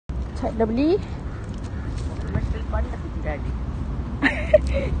dah beli. Masih pandai tidak ada.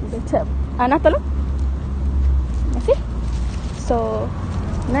 Dah cap. Nah tolong. Masih. So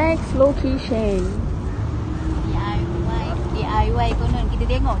next location. DIY konon kita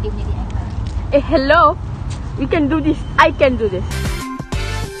tengok dia punya DIY. Hello. We can do this. I can do this.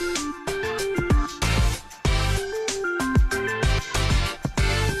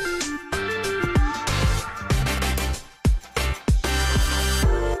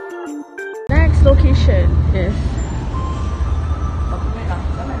 Next location is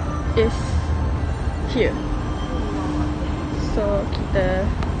here. So kita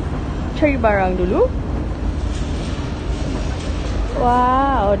cari barang dulu.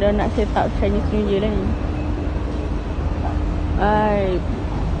 Wow, dah nak set up Chinese New Year dah ni.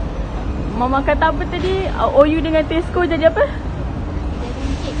 Mama kata apa tadi? OU dengan Tesco jadi apa?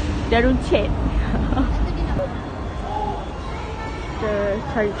 Jarum chat. Kita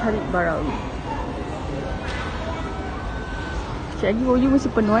cari-cari barang. Sekejap lagi OU mesti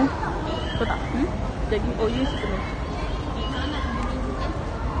penuh Betul tak? Sekejap lagi OU mesti penuh.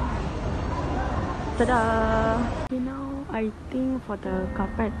 Tada! You know, I think for the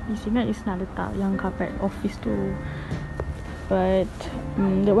carpet di sini is nak letak yang carpet office tu. But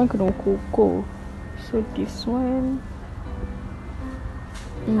that one kena ukur. So this one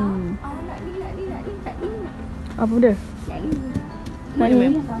apa benda? Nak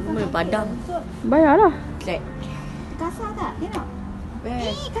ni? Padam. Bayarlah. Kasar tak? Tengok.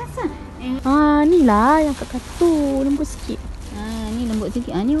 Kasar. Ni lah yang kat kartu. Lembut sikit. Ni lembut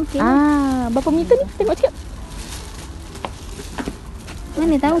sikit. Ni okey. Berapa meter ni? Tengok sikit.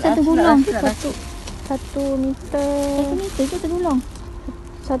 Mana tahu satu gulung. Satu meter. 1 meter je tergulung.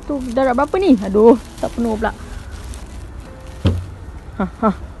 Satu darat berapa ni? Aduh, tak penuh pula.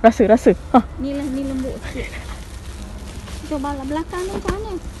 Rasa. Ni lembut sikit. Coba lah belakang ni macam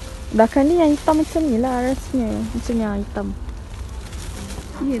mana? Belakang ni yang hitam macam ni lah rasanya. Macam yang hitam.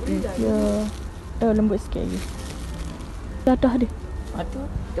 Ya ke? Ya. Lembut sikit lagi. Dah dia. Aduh,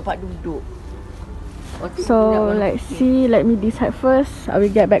 tempat duduk. So, let me decide first. I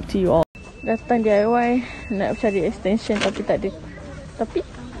will get back to you all. Datang DIY, nak cari extension tapi tak ada.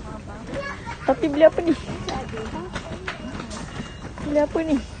 Tapi beli apa ni? Beli apa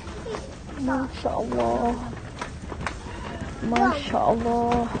ni? Masya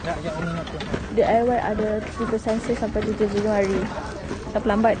Allah. DIY ada 30% sale sampai 7 Januari. Tak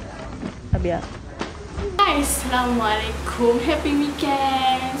lambat. Biar. Guys, Assalamualaikum. Happy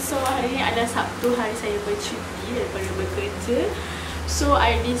weekend. So hari ni adalah Sabtu, hari saya bercuti daripada bekerja. So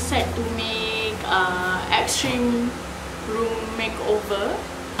I decide to make extreme room makeover.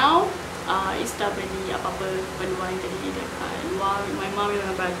 Now is dah beli apa-apa keperluan tadi dekat luar with my mom and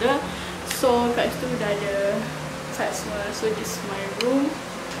my brother. So kat situ dah ada set semua. So this is my room.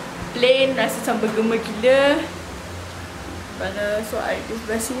 Plain, rasa macam bergema gila. So I di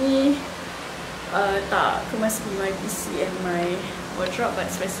sebelah sini tak kemas my PC and my wardrobe, but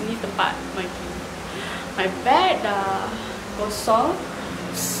sebelah sini tempat my bed dah kosong.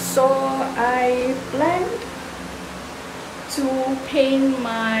 So I plan to paint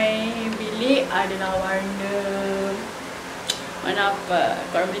my bilik adalah warna apa,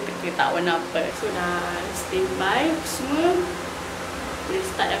 korang boleh teka tak warna apa. So dah standby semua, boleh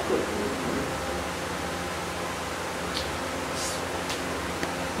start aku.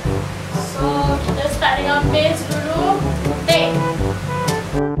 So kita start dengan base dulu. Take.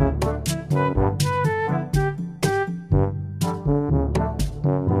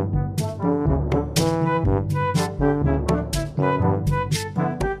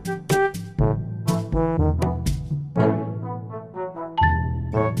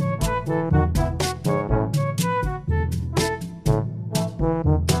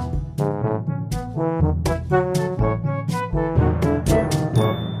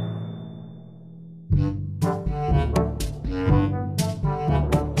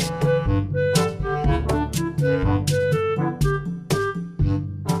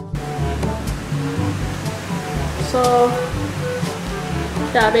 So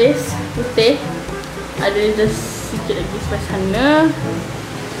dah habis putih, ada just sikit lagi sebelah sana.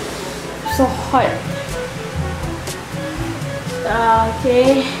 So hot.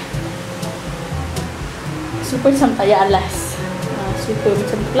 Okay, super macam tak payah alas. Super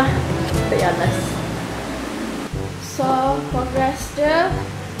macam tu lah, tak payah alas. So progress dia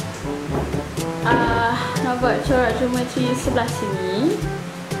nak buat corak geometri sebelah sini.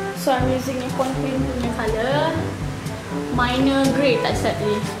 So I'm using Nippon Paint punya colour minor grey, tak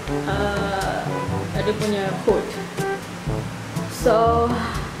exactly ada punya coat. So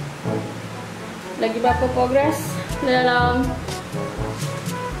lagi berapa progress dalam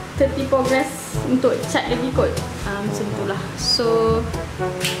 30 progress untuk cat lagi kot. Macam itulah. So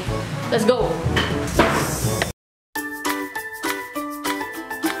let's go.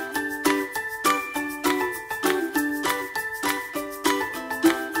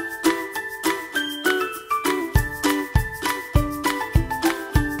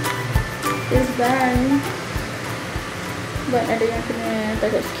 It's done. But ada yang kena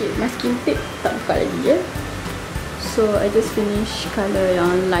touch up sikit. Masking tape tak buka lagi ya. So I just finish colour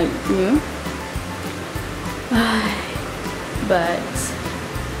yang lightnya. But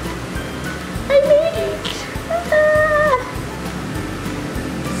I made it.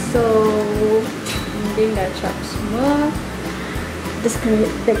 So mending dah cap semua.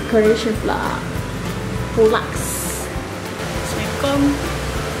 Decoration pula. Relax. Assalamualaikum.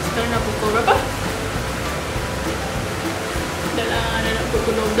 Sekarang dah pukul berapa? Dah nak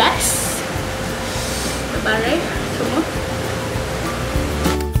pukul 12. Barai semua.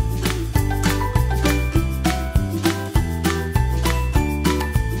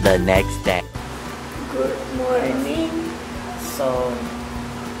 The next day. Good morning. So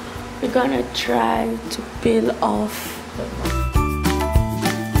we're gonna try to peel off the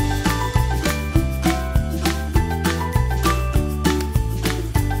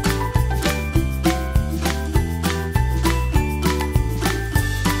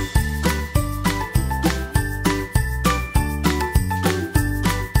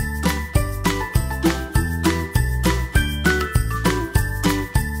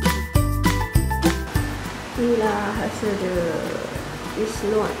inilah hasil dia. It's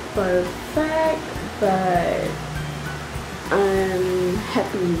not perfect, but I'm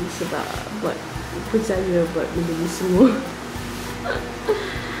happy sebab berjaya buat benda ni semua.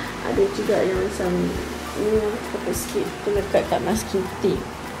 Ada juga yang macam apa sikit terlekat kat masking tape,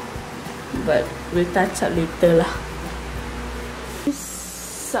 but we'll touch up later lah.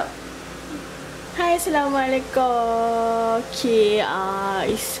 Sup. Hai, Assalamualaikum. Okay,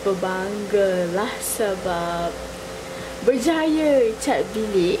 is berbangga lah sebab berjaya cat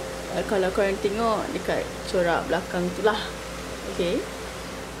bilik. Kalau korang tengok dekat corak belakang tu lah. Okay,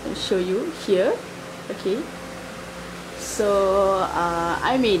 I'll show you here. Okay, so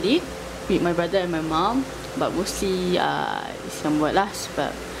I made it with my brother and my mom, but mostly is yang buat lah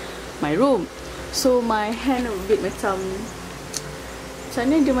sebab my room. So my hand a bit macam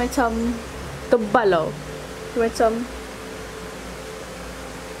mana dia macam tebal tau. Macam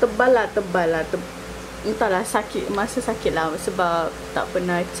tebal lah. Entahlah, sakit. Masa sakit lah sebab tak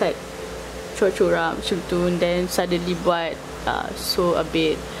pernah cat corak-corak macam tu. Then suddenly buat so a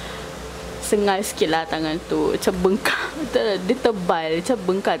bit sengal sikit lah tangan tu. Macam bengkak. Dia tebal, macam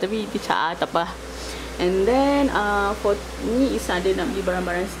bengkak tapi dia macam tak apa. And then for ni is ada nak beli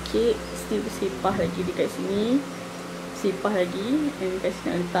barang-barang sikit. Still bersipah lagi dekat sini. Sipah lagi. And dekat sini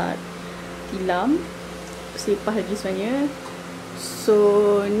nak letak tilam. Sipah lagi sebenarnya.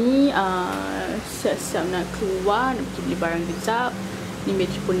 So ni siap-siap nak keluar, nak pergi beli barang kejap. Ni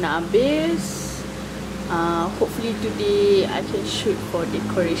bateri pun nak habis. Hopefully today I can shoot for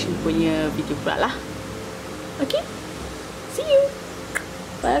decoration punya video pula lah. Okay, see you.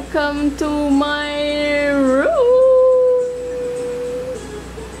 Welcome to my room.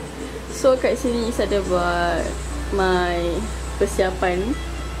 So kat sini Is ada buat my persiapan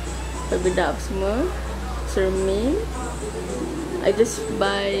bedak semua, cermin. I just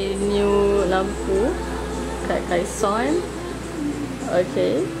buy new lampu kat Kaison.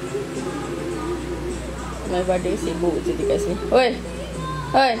 Okay, my brother sibuk je dekat sini. Oi,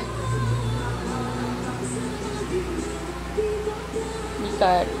 oi. Ni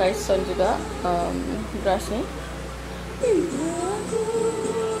kat Kaison juga brush ni.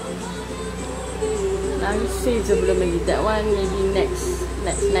 Nanti je belum lagi. That one maybe next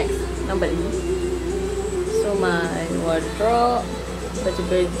nampak lagi. So my wardrobe,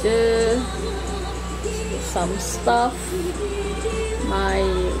 baju-baju, some stuff, my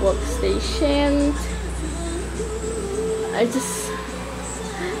workstation. I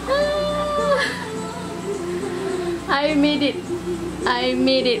made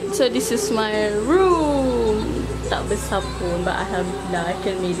it. So this is my room. Tak besar pun, but alhamdulillah I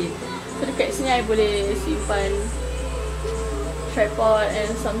can made it. So dekat sini I boleh simpan tripod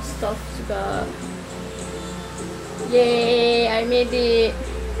and some stuff juga. Yay, I made it.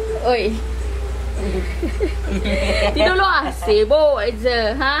 Oi. Tidur luar, sibuk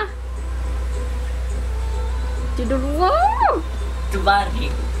je, ha? Tidur luar.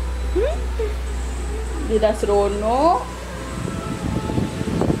 Terbalik. Dia dah seronok.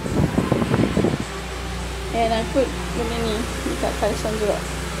 And I put benda ni dekat Kaison juga.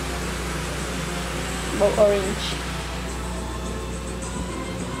 Bau orange.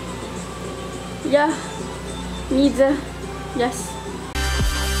 Yeah, needs a yes.